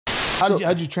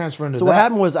how'd you transfer into that? So what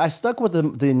happened was I stuck with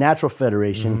the Natural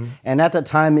Federation, and at that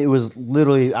time it was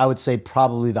literally, I would say,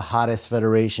 probably the hottest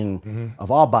federation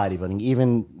of all bodybuilding,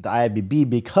 even the IFBB,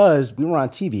 because we were on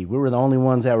TV. We were the only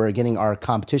ones that were getting our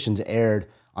competitions aired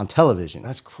on television.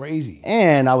 That's crazy.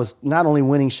 And I was not only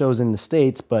winning shows in the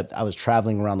States, but I was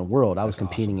traveling around the world. I was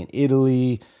competing in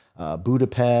Italy,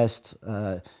 Budapest,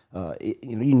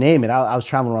 you name it. I was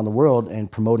traveling around the world and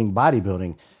promoting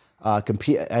bodybuilding. I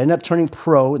ended up turning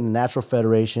pro in the Natural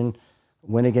Federation,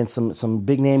 went against some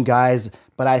big name guys,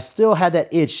 but I still had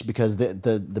that itch because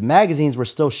the magazines were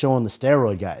still showing the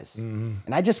steroid guys.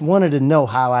 And I just wanted to know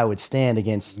how I would stand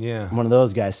against one of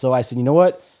those guys. So I said, you know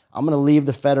what? I'm going to leave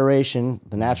the federation,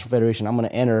 the Natural Federation. I'm going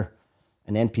to enter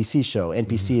an NPC show.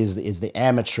 NPC is the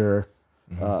amateur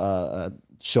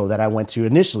show that I went to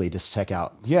initially to check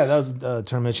out. Yeah, that was the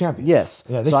Tournament of Champions. Yes.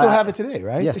 Yeah, they still have it today,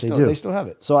 right? Yes, they do. They still have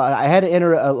it. So I had to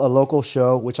enter a local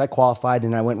show, which I qualified,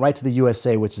 and I went right to the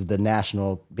USA, which is the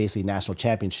basically national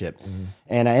championship.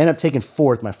 And I ended up taking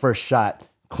fourth, my first shot,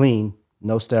 clean.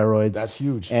 No steroids. That's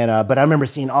huge. And but I remember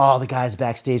seeing all the guys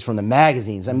backstage from the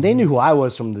magazines. I mean, they knew who I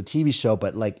was from the TV show,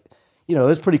 but like, it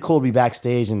was pretty cool to be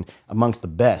backstage and amongst the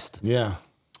best. Yeah.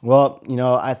 Well,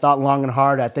 I thought long and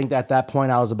hard. I think at that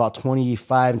point I was about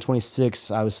 25 and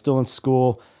 26. I was still in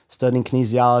school studying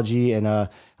kinesiology, and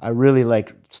I really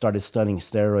started studying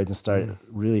steroids and started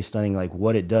really studying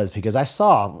what it does, because I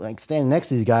saw standing next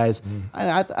to these guys.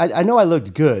 I know I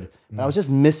looked good, but I was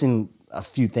just missing a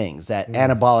few things that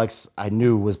anabolics I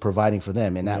knew was providing for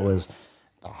them, and that was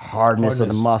the hardness of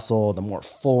the muscle, the more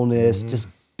fullness, just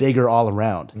bigger all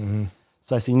around.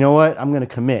 So I said, you know what? I'm going to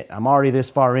commit. I'm already this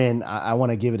far in. I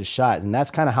want to give it a shot. And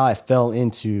that's kind of how I fell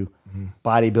into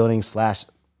bodybuilding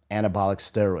 / anabolic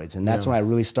steroids. And that's when I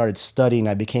really started studying.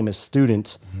 I became a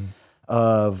student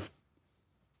of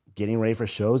getting ready for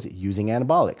shows using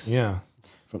anabolics. Yeah.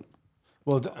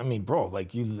 Well, I mean, bro,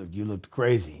 you looked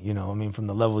crazy, I mean, from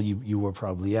the level you were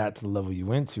probably at to the level you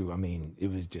went to. I mean, it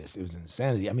was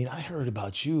insanity. I mean, I heard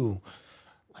about you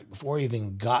before I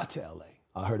even got to LA.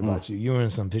 I heard about you. You were in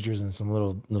some pictures in some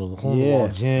little home wall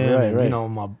gym. Right,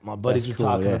 right. My buddies were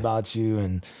talking about you,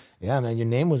 and yeah, man, your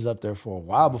name was up there for a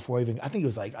while before I think it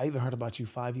was I even heard about you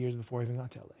 5 years before I even got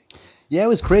to LA. Yeah, it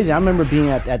was crazy. I remember being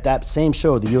at that same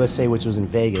show, the USA, which was in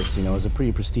Vegas. It was a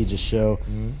pretty prestigious show.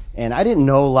 And I didn't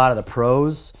know a lot of the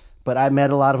pros, but I met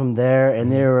a lot of them there,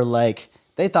 and they were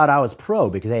they thought I was pro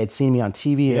because they had seen me on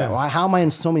TV. Yeah. How am I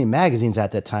in so many magazines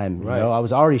at that time? Right. I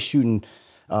was already shooting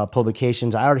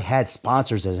publications. I already had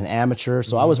sponsors as an amateur.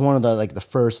 So I was one of the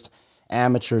first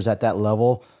amateurs at that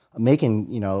level,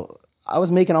 making, I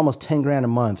was making almost 10 grand a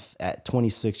month at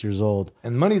 26 years old.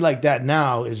 And money like that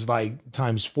now is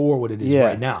times 4 what it is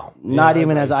right now. Not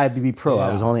even as IFBB pro.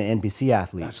 I was only an NPC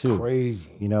athlete too. That's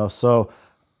crazy. So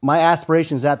my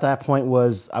aspirations at that point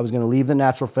was I was going to leave the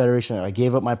Natural Federation. I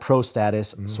gave up my pro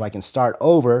status so I can start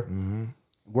over,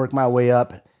 work my way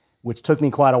up, which took me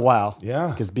quite a while. Yeah.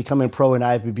 Because becoming pro in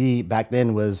IFBB back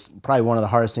then was probably one of the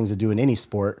hardest things to do in any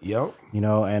sport. Yep.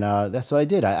 And that's what I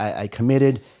did. I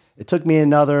committed. It took me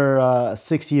another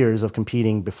 6 years of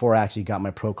competing before I actually got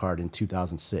my pro card in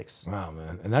 2006. Wow,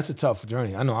 man. And that's a tough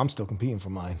journey. I know I'm still competing for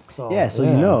mine. So,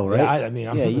 right? Yeah, I mean,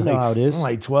 I'm you know how it is.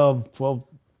 I'm 12,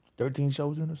 13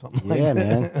 shows in or something like that.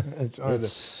 Man.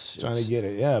 trying to get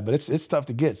it. Yeah, but it's tough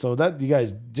to get. So that, you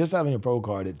guys, just having a pro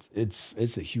card,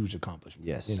 it's a huge accomplishment.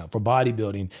 Yes. For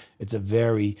bodybuilding, it's a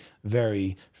very,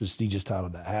 very prestigious title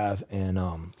to have. And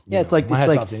it's my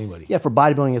hats off to anybody. Yeah, for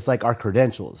bodybuilding, it's like our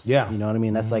credentials. Yeah. You know what I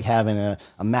mean? That's like having a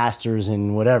master's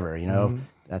in whatever,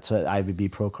 That's what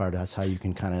IFBB pro card, that's how you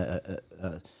can kind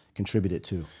of contribute it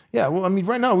to. Yeah, well, I mean,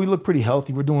 right now we look pretty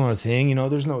healthy. We're doing our thing.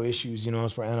 There's no issues,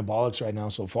 as for anabolics right now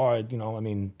so far, I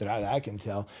mean, that I can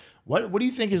tell. What do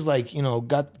you think is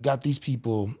got these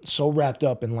people so wrapped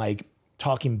up in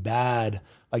talking bad,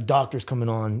 doctors coming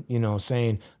on,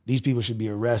 saying these people should be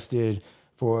arrested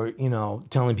for,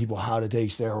 telling people how to take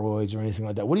steroids or anything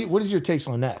like that? What is your takes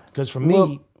on that? Because for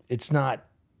me, it's not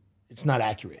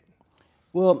accurate.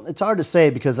 Well, it's hard to say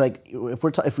because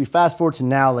if we fast forward to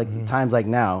now, times like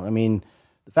now, I mean,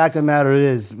 the fact of the matter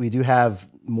is we do have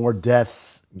more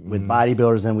deaths with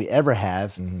bodybuilders than we ever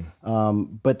have.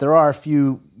 But there are a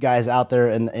few guys out there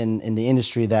in the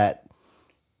industry that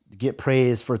get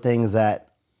praised for things that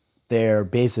they're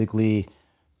basically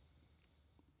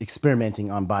experimenting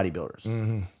on bodybuilders,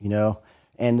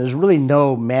 and there's really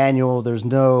no manual. There's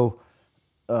no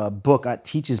book that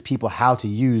teaches people how to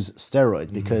use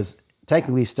steroids because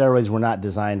technically steroids were not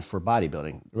designed for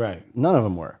bodybuilding. Right. None of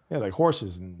them were. Yeah, like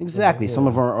horses. Exactly. Some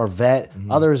of them are vet.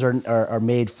 Others are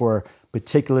made for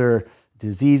particular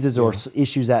diseases or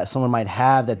issues that someone might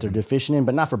have that they're deficient in,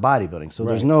 but not for bodybuilding. So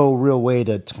there's no real way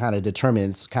to kind of determine.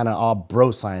 It's kind of all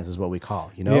bro science is what we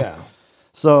call, you know? Yeah.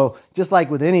 So just like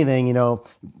with anything, you know,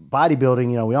 bodybuilding,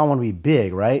 you know, we all want to be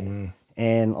big, right?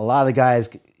 And a lot of the guys,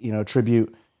 you know,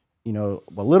 attribute, you know,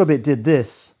 well, a little bit did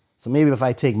this, so maybe if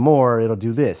I take more, it'll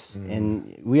do this.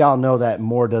 And we all know that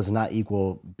more does not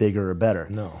equal bigger or better.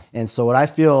 No. And so what I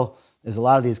feel is a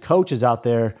lot of these coaches out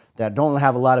there that don't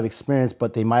have a lot of experience,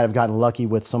 but they might have gotten lucky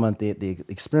with someone they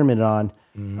experimented on.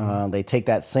 They take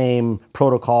that same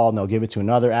protocol and they'll give it to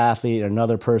another athlete or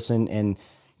another person, and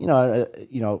you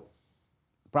know,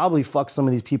 probably fuck some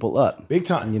of these people up big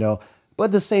time. You know, but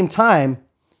at the same time,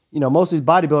 you know, most of these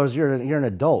bodybuilders, you're an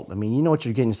adult. I mean, you know what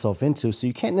you're getting yourself into, so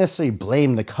you can't necessarily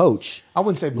blame the coach. I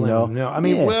wouldn't say blame him. No, I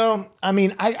mean, well, I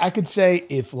mean, I could say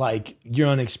if like you're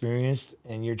unexperienced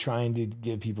and you're trying to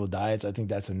give people diets, I think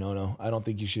that's a no-no. I don't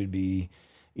think you should be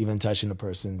even touching a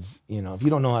person's, you know, if you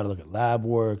don't know how to look at lab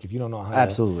work, if you don't know how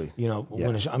to, you know,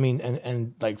 I mean,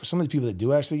 and like for some of the people that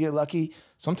do actually get lucky,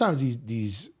 sometimes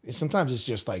sometimes it's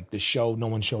just like the show, no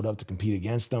one showed up to compete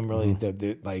against them really.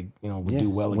 They're like, you know, would do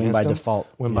well against them.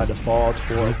 Win by default,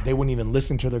 or they wouldn't even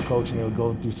listen to their coach and they would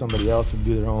go through somebody else and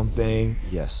do their own thing.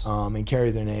 Yes. And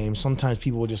carry their name. Sometimes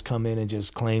people will just come in and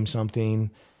just claim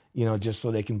something, you know, just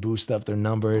so they can boost up their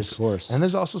numbers. Of course. And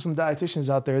there's also some dietitians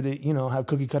out there that, you know, have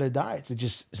cookie cutter diets that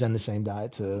just send the same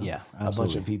diet to a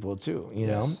bunch of people too, you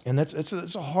know? And it's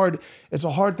a hard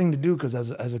thing to do, because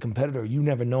as a competitor, you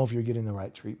never know if you're getting the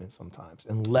right treatment sometimes,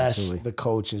 unless the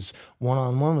coach is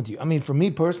one-on-one with you. I mean, for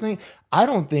me personally, I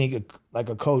don't think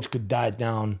a coach could diet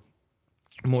down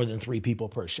more than 3 people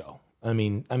per show. I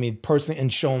mean personally,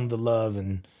 and show them the love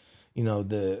and, you know,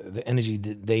 the energy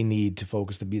that they need to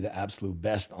focus to be the absolute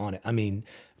best on it. I mean,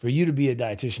 for you to be a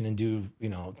dietitian and do, you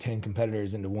know, 10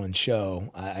 competitors into one show,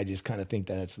 I just kind of think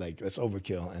that's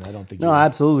overkill, and I don't think. No,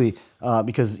 absolutely,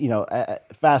 because you know,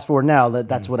 fast forward now,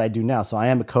 that's what I do now. So I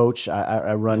am a coach.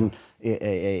 I run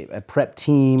a prep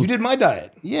team. You did my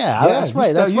diet. Yeah, that's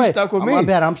right. You stuck with me. My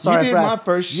bad. I'm sorry. You did my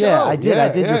first show. Yeah, I did. I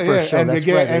did your first show. And, that's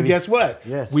right, and guess what?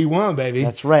 Yes, we won, baby.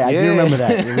 That's right. I do remember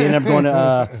that. We ended up going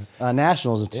to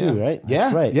nationals too, right?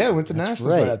 That's right. Yeah, went to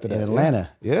nationals right after that in Atlanta.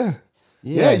 Yeah.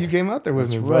 Yeah, you came out there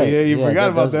with me, bro. Right. Yeah, you forgot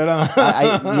about that,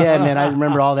 huh? Yeah, man, I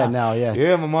remember all that now. Yeah,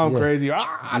 yeah, my mom crazy.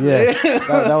 Yeah,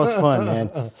 that was fun,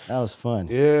 man. That was fun.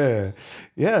 Yeah,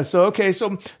 yeah. So okay,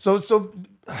 so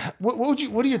what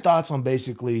are your thoughts on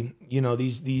basically, you know,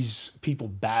 these people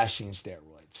bashing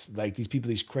steroids, like these people,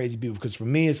 these crazy people? Because for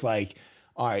me, it's like,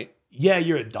 all right, yeah,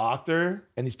 you're a doctor,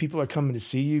 and these people are coming to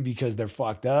see you because they're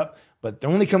fucked up. But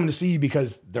they're only coming to see you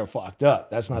because they're fucked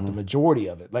up. That's not the majority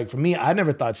of it. Like for me, I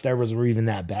never thought steroids were even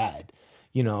that bad.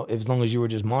 You know, as long as you were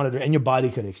just monitored and your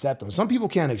body could accept them. Some people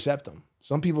can't accept them.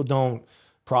 Some people don't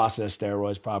process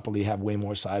steroids properly, have way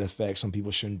more side effects. Some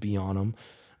people shouldn't be on them.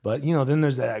 But, you know, then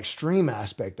there's that extreme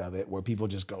aspect of it where people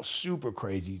just go super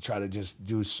crazy, try to just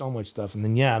do so much stuff. And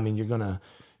then, yeah, I mean, you're gonna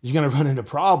run into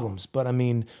problems. But I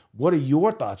mean, what are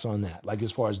your thoughts on that? Like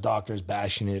as far as doctors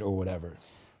bashing it or whatever?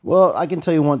 Well, I can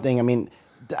tell you one thing. I mean,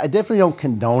 I definitely don't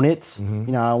condone it. You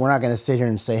know, we're not going to sit here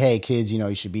and say, "Hey, kids, you know,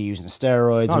 you should be using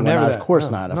steroids." No, never that. Of course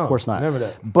not. Of course not. Never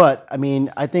that. But I mean,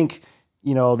 I think,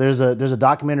 you know, there's a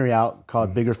documentary out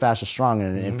called "Bigger, Faster, Stronger,"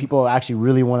 and if people actually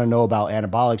really want to know about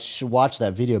anabolics, you should watch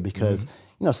that video, because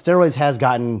you know, steroids has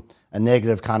gotten a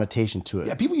negative connotation to it.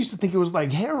 Yeah, people used to think it was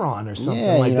like heroin or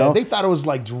something like that. They thought it was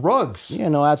like drugs. Yeah,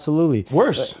 no, absolutely.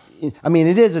 Worse. But, I mean,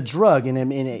 it is a drug,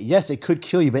 and yes, it could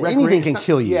kill you, but anything can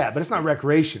kill you. Yeah, but it's not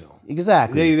recreational.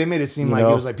 Exactly. They made it seem like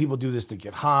it was like people do this to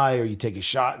get high, or you take a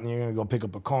shot and you're gonna go pick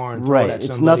up a car and throw it at somebody.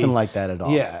 It's nothing like that at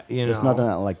all. Yeah, you know, it's nothing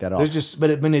like that at all. There's just,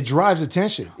 but it drives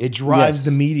attention. It drives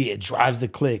the media. It drives the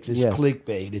clicks. It's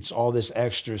clickbait. It's all this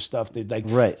extra stuff that,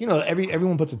 like, you know,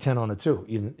 everyone puts a 10 on it too.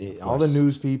 Even all the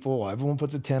news people, everyone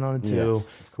puts a 10 on it too. Yeah,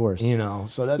 of course. You know,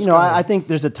 so that's, you know, I think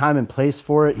there's a time and place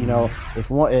for it. You know,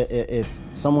 if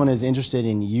someone is interested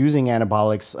in using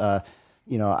anabolics,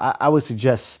 you know, I would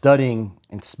suggest studying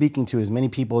and speaking to as many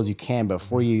people as you can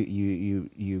before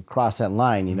you cross that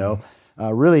line. You know,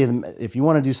 really, if you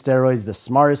want to do steroids, the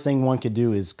smartest thing one could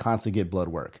do is constantly get blood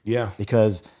work. Yeah,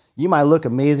 because you might look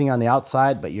amazing on the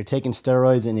outside, but you're taking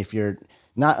steroids, and if you're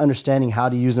not understanding how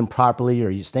to use them properly, or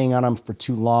you're staying on them for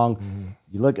too long,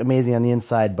 you look amazing on the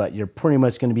inside, but you're pretty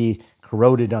much going to be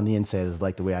corroded on the inside, is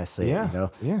like the way I say it, you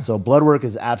know? Yeah. So blood work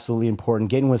is absolutely important.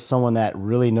 Getting with someone that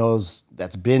really knows,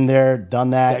 that's been there, done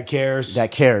that. That cares. That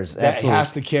cares. That absolutely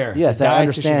has to care. Yes, the that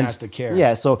understands. Has to care.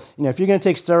 Yeah, so, you know, if you're going to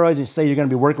take steroids and say you're going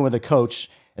to be working with a coach,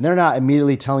 and they're not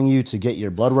immediately telling you to get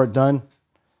your blood work done,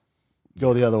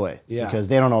 go the other way. Yeah. Because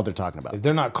they don't know what they're talking about. If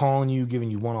they're not calling you, giving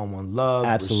you one-on-one love,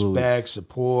 respect,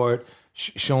 support,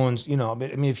 showing, you know, I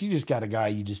mean, if you just got a guy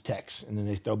you just text and then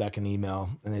they throw back an email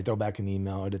and they throw back an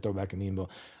email or they throw back an email.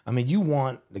 I mean, you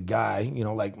want the guy, you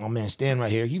know, like my man Stan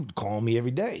right here, he would call me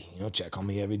every day, you know, check on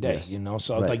me every day, you know?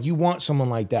 So like you want someone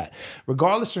like that.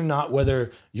 Regardless or not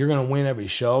whether you're going to win every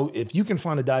show, if you can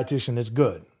find a dietitian that's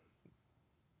good,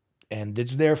 and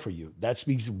it's there for you, that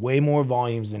speaks way more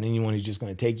volumes than anyone who's just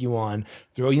going to take you on,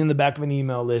 throw you in the back of an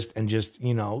email list, and just,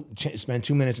 you know, spend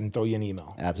 2 minutes and throw you an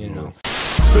email. Absolutely. You know?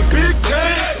 The Big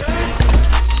Daddy